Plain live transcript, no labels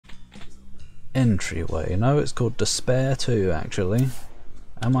entryway. No, it's called DESPAIR2 actually.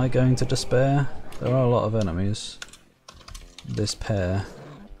 Am I going to despair? There are a lot of enemies. This pair.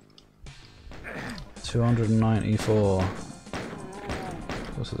 294.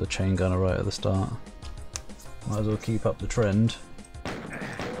 This is a chain gunner right at the start. Might as well keep up the trend.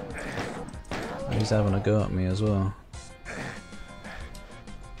 He's having a go at me as well.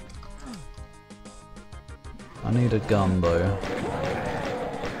 I need a gun though.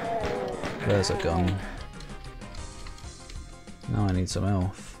 There's a gun. Now I need some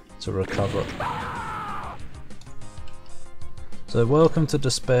health to recover. So welcome to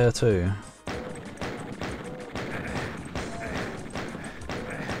DESPAIR2.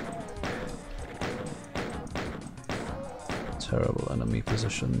 Terrible enemy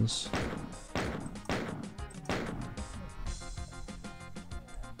positions.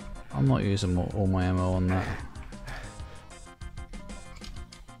 I'm not using all my ammo on that.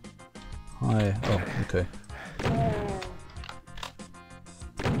 Hi. Oh, okay.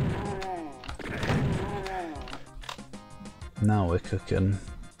 Now we're cooking,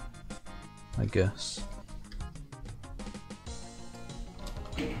 I guess.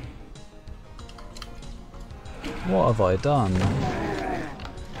 What have I done?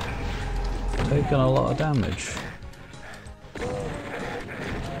 Taken a lot of damage.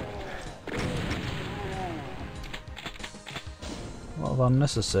 A lot of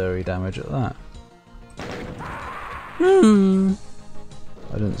unnecessary damage at that.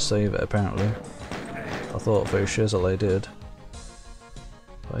 I didn't save it apparently. I thought for shizzle I did.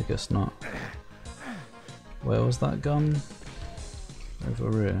 But I guess not. Where was that gun?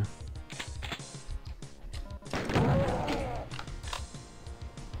 Over here.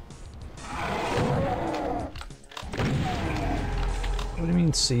 What do you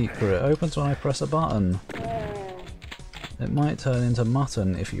mean secret? It opens when I press a button. It might turn into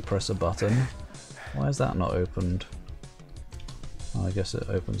mutton if you press a button. Why is that not opened? Oh, I guess it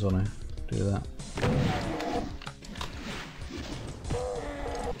opens when I do that.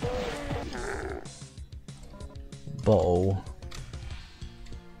 Bottle.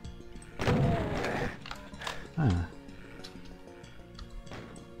 Ah.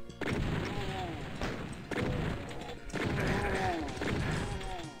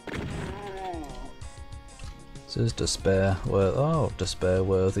 This is despair. Oh, despair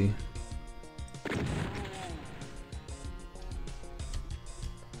worthy.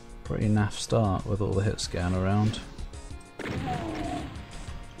 Pretty naff start with all the hit scan around.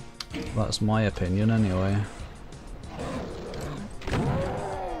 That's my opinion anyway.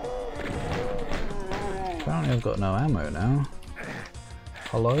 Apparently I've got no ammo now.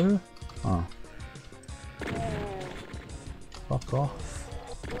 Hello? Oh. Fuck off.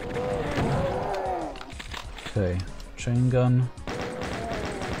 Okay, chain gun.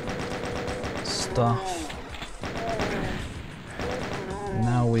 Stuff.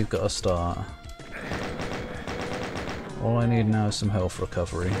 Now we've got a start. All I need now is some health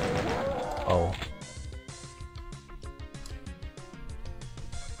recovery. Oh.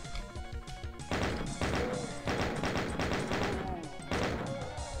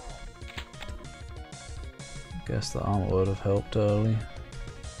 Guess the armor would have helped early.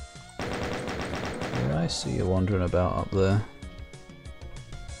 Yeah, I see you wandering about up there.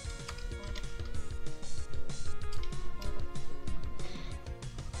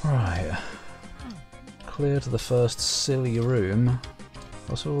 Right. Clear to the first silly room.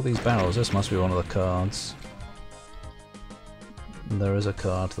 What's all these barrels? This must be one of the cards. And there is a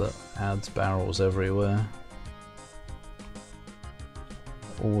card that adds barrels everywhere.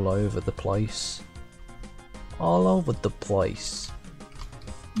 All over the place. All over the place.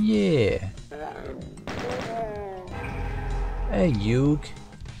 Yeah. Hey, Yug.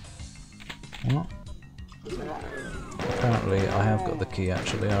 What? Apparently, I have got the key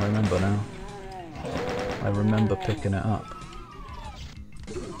actually, I remember now. I remember picking it up.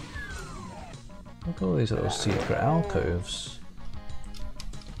 Look at all these little secret alcoves.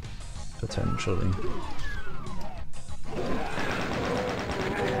 Potentially.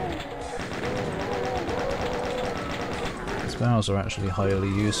 These barrels are actually highly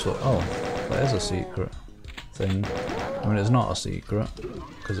useful. Oh, that is a secret thing. I mean, it's not a secret,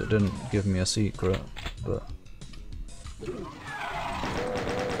 because it didn't give me a secret, but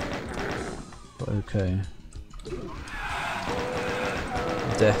okay.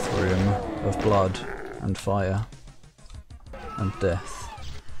 Death room of blood and fire and death.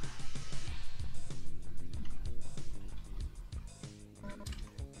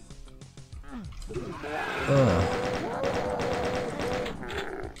 Ugh.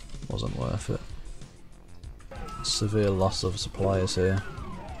 Wasn't worth it. Severe loss of supplies here.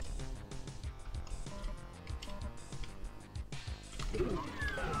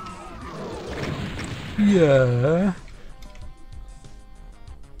 Yeah.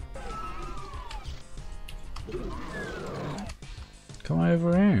 Come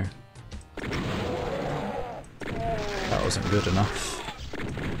over here. That wasn't good enough.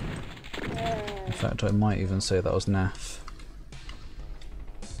 In fact, I might even say that was naff.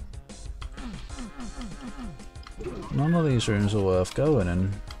 None of these rooms were worth going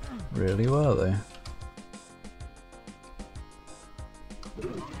in, really, were they?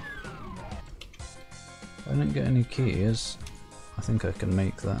 I didn't get any keys. I think I can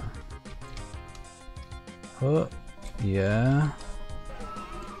make that. Huh? Yeah.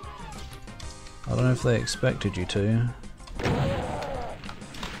 I don't know if they expected you to.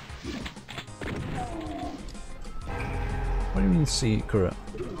 What do you mean secret?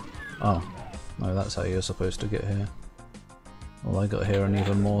 Oh, no, that's how you're supposed to get here. Well, I got here an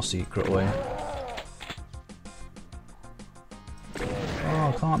even more secret way.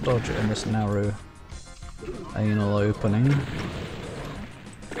 Oh, I can't dodge it in this narrow anal opening.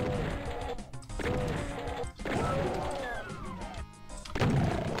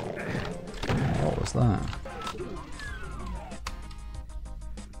 What was that?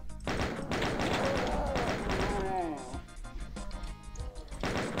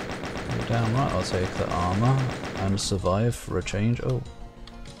 You're damn right I'll take the armour and survive for a change. Oh,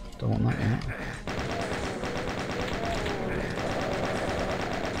 don't want that yet.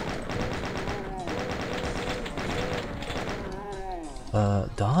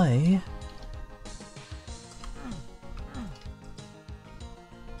 Die?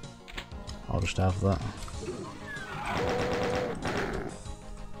 I'll just have that.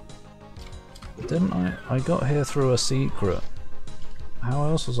 Didn't I? I got here through a secret. How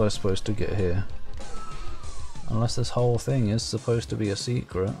else was I supposed to get here? Unless this whole thing is supposed to be a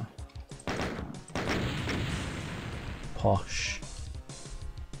secret. Posh.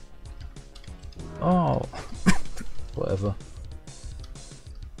 Oh! Whatever.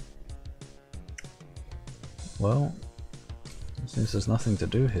 Well, since there's nothing to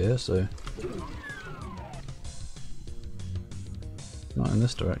do here, so... Not in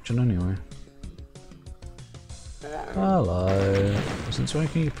this direction anyway. Hello. Since when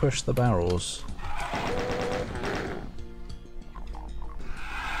can you push the barrels?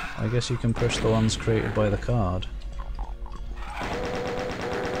 I guess you can push the ones created by the card.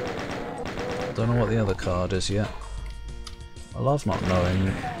 Don't know what the other card is yet. I love not knowing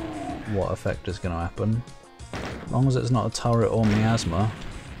what effect is going to happen. As long as it's not a turret or miasma.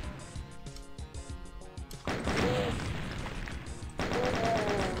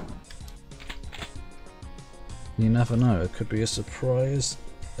 You never know, it could be a surprise.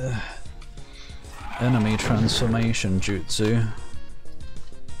 Enemy transformation jutsu.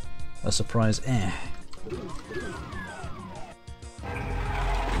 A surprise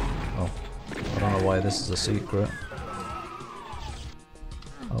Oh, I don't know why this is a secret.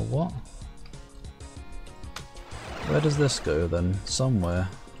 Oh, what? Where does this go then? Somewhere.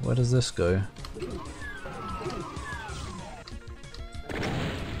 Where does this go?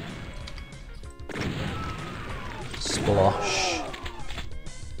 Splosh.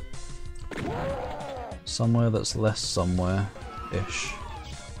 Somewhere that's less somewhere-ish.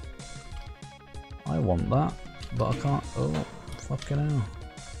 I want that, but I can't. Oh, fucking hell.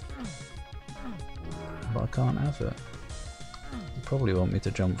 But I can't have it. You probably want me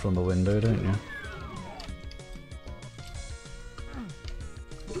to jump from the window, don't you?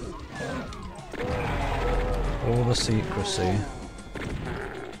 All the secrecy.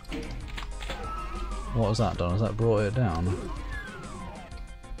 What has that done? Has that brought it down?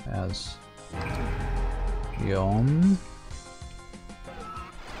 It has. Yum.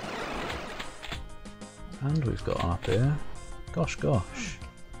 And we've got up here. Gosh, gosh.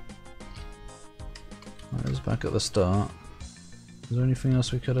 That is back at the start. Is there anything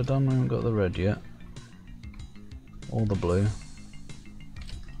else we could have done? We haven't got the red yet. Or the blue.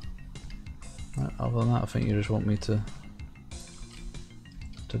 Right, other than that, I think you just want me to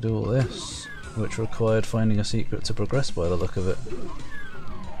do all this, which required finding a secret to progress by the look of it.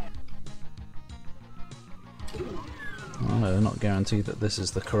 I know, not guaranteed that this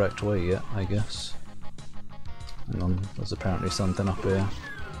is the correct way yet, I guess. Hang on, there's apparently something up here.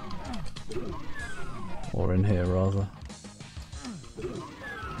 Or in here, rather.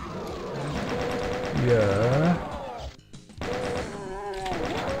 Yeah.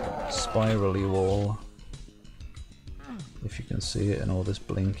 Spirally wall. If you can see it in all this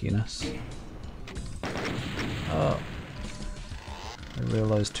blinkiness. I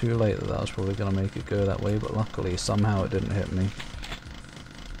realised too late that was probably going to make it go that way, but luckily somehow it didn't hit me.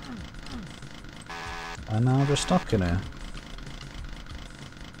 And now I'm just stuck in here.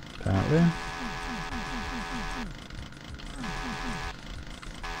 Apparently.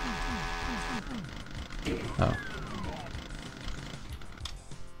 Oh.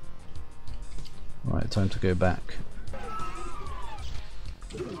 Right, time to go back.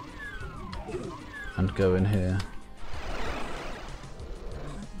 And go in here.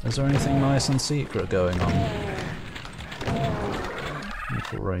 Is there anything nice and secret going on?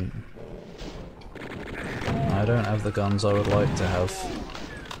 Great. I don't have the guns I would like to have.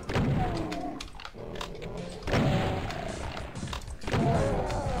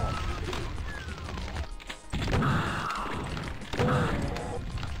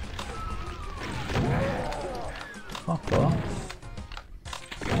 Fuck off.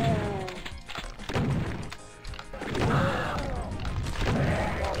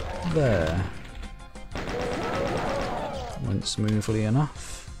 There. Went smoothly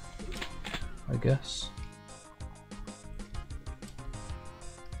enough, I guess.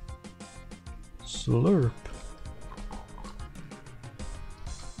 Slurp.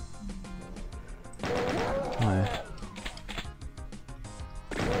 Hi.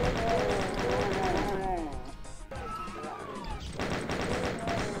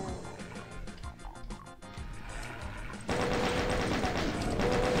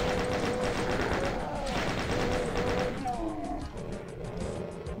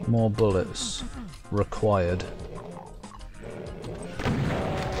 More bullets required. I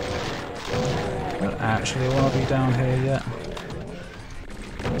don't actually want to be down here yet.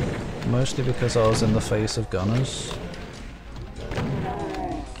 Mostly because I was in the face of gunners.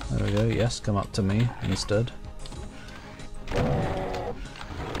 There we go, yes, come up to me instead.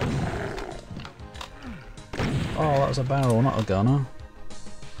 Oh, that was a barrel, not a gunner.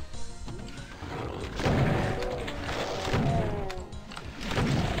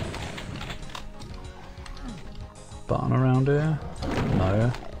 Button around here?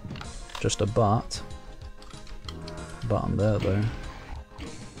 No. Just a butt. Button there though.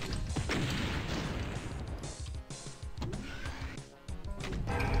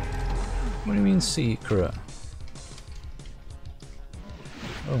 What do you mean secret?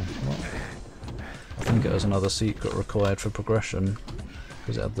 Oh, what? I think it was another secret required for progression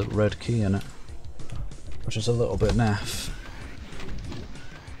because it had the red key in it, which is a little bit naff.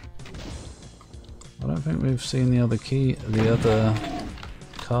 I don't think we've seen the other key, the other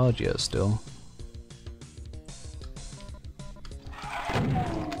card yet still.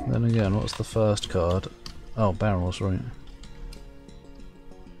 Then again, what's the first card? Oh, barrels, right.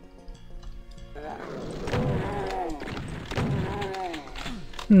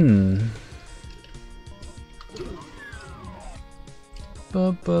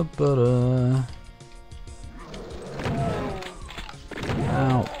 Ba-ba-ba-da.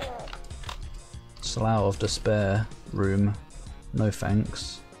 Ow. Slough of Despair room. No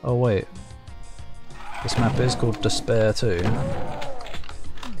thanks. Oh wait. This map is called DESPAIR2.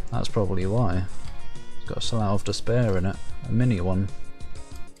 That's probably why. It's got a Slough of Despair in it. A mini one.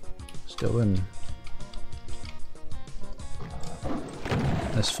 Let's go in.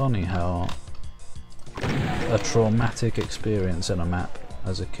 It's funny how a traumatic experience in a map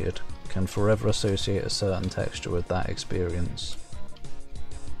as a kid can forever associate a certain texture with that experience.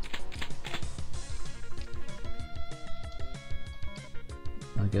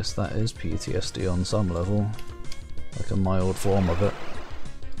 I guess that is PTSD on some level, like a mild form of it.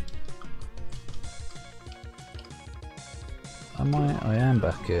 I am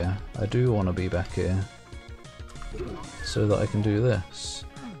back here. I do want to be back here so that I can do this.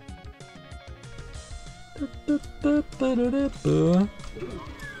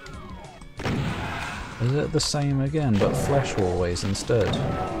 Is it the same again, but flesh hallways instead?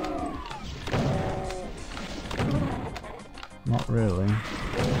 Not really.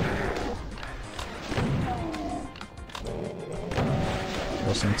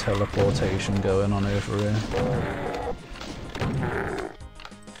 There's some teleportation going on over here.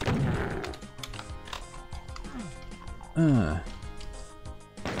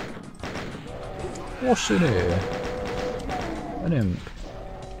 What's in here? An imp.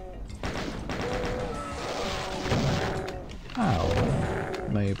 Ow.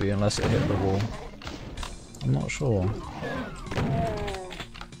 Maybe, unless it hit the wall. I'm not sure.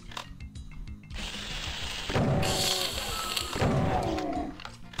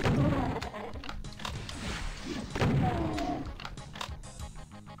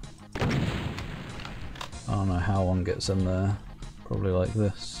 I don't know how one gets in there. Probably like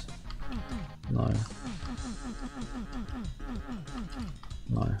this. No.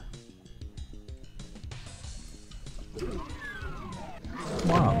 No.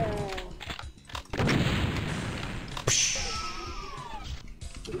 Wow.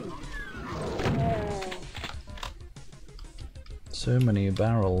 So many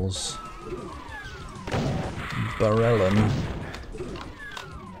barrels. Barrelin.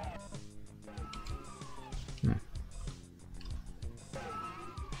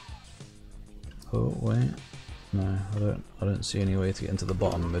 Oh wait, no, I don't see any way to get into the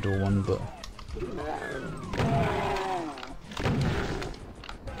bottom middle one, but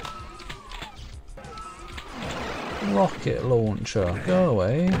rocket launcher, go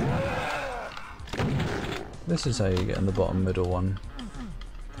away. This is how you get in the bottom middle one.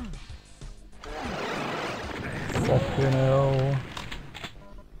 Fucking hell.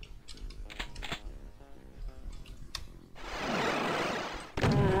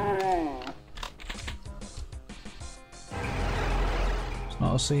 It's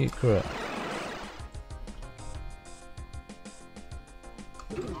not a secret.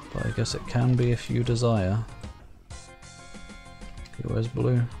 But I guess it can be if you desire. Okay, where's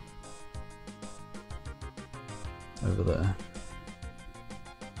blue? Over there.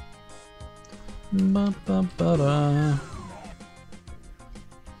 Ba ba ba da.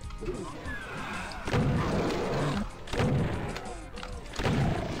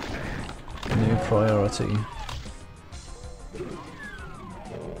 New priority.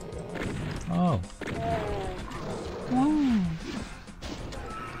 Oh.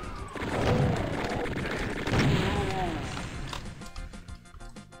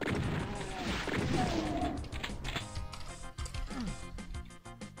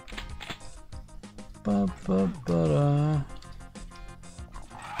 Ba ba ba da.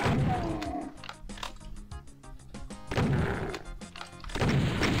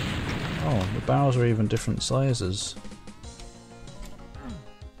 Oh, the barrels are even different sizes.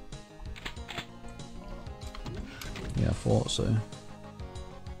 Yeah, I thought so.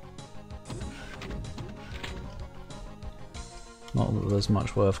 Not that there's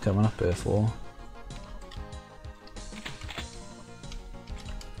much worth coming up here for.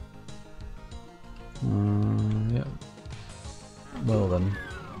 Yep. Well then.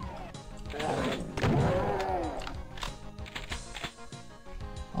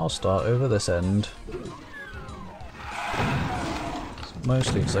 I'll start over this end.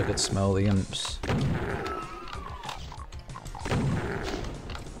 Mostly because I could smell the imps.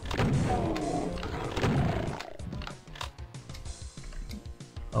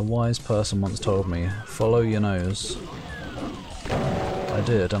 A wise person once told me, follow your nose. I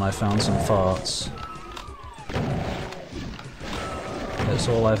did, and I found some farts. It's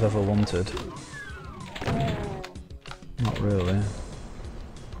all I've ever wanted. Not really.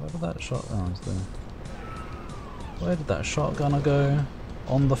 Where did that shotgun go? Where did that shotgunner go?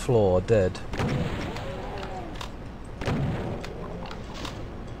 On the floor, dead.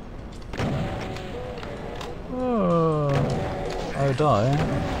 Oh, die.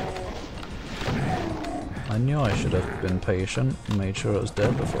 I knew I should have been patient and made sure it was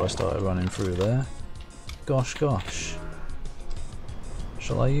dead before I started running through there. Gosh, gosh.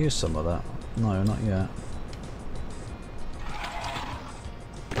 Shall I use some of that? No, not yet.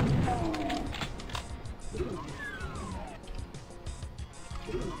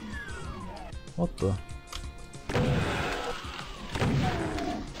 What the?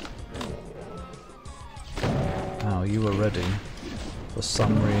 Ow, you were ready. For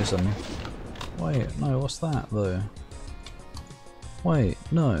some reason. Wait, no, what's that though? Wait,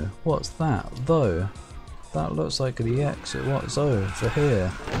 no, what's that though? That looks like the exit. What's over here?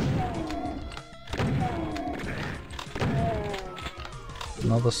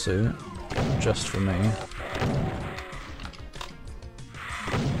 Another suit, just for me.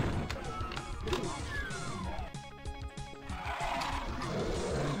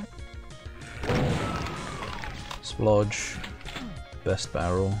 Splodge, best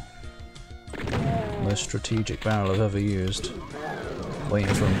barrel. Most strategic barrel I've ever used.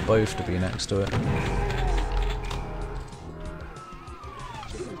 Waiting for them both to be next to it.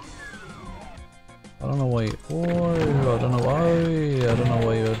 I don't know why. I don't know why. I don't know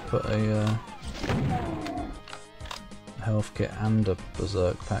why you would put a health kit and a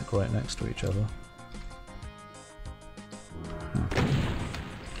berserk pack right next to each other. Huh.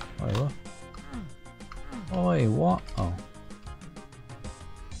 Wait, what? Oh, wait, what? Oh.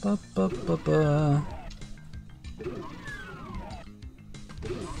 Ba ba ba ba.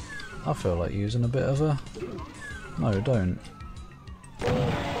 I feel like using a bit of a... No, don't.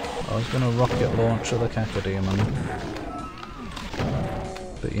 I was gonna rocket launcher the Cacodemon.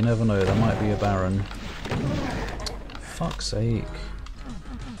 But you never know, there might be a Baron. Fuck's sake.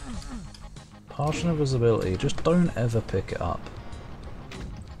 Partial invisibility, just don't ever pick it up.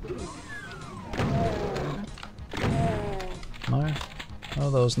 No? Oh,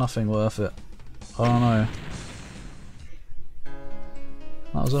 there was nothing worth it. I don't know.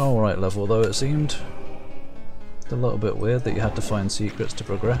 That was an alright level though, it seemed. It's a little bit weird that you had to find secrets to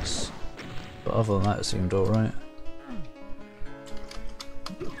progress, but other than that it seemed alright.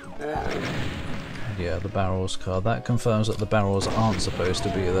 Yeah, the barrels card. That confirms that the barrels aren't supposed to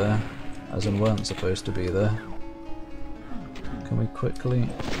be there, as in weren't supposed to be there. Can we quickly...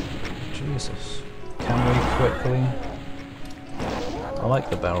 Jesus. Can we quickly... I like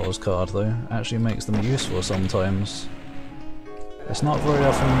the barrels card though, it actually makes them useful sometimes. It's not very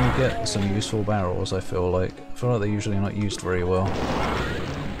often you get some useful barrels, I feel like. I feel like they're usually not used very well.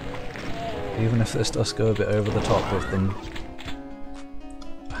 Even if this does go a bit over the top with them.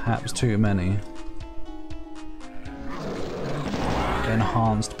 Perhaps too many.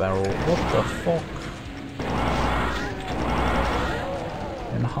 Enhanced barrel. What the fuck?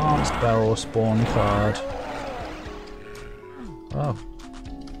 Enhanced barrel spawn card. Oh.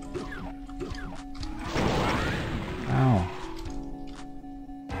 Ow.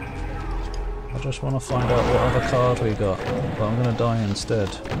 I just want to find out what other card we got, but I'm gonna die instead.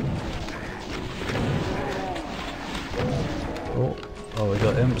 Oh, we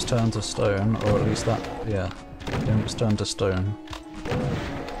got imps turn to stone, or at least that, yeah. Imps turn to stone.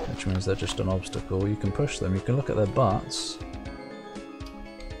 Which means they're just an obstacle. You can push them, you can look at their butts.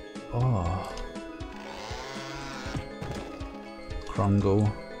 Oh.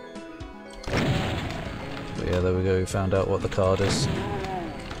 Krungle. But yeah, there we go, we found out what the card is.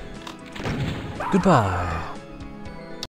 Goodbye!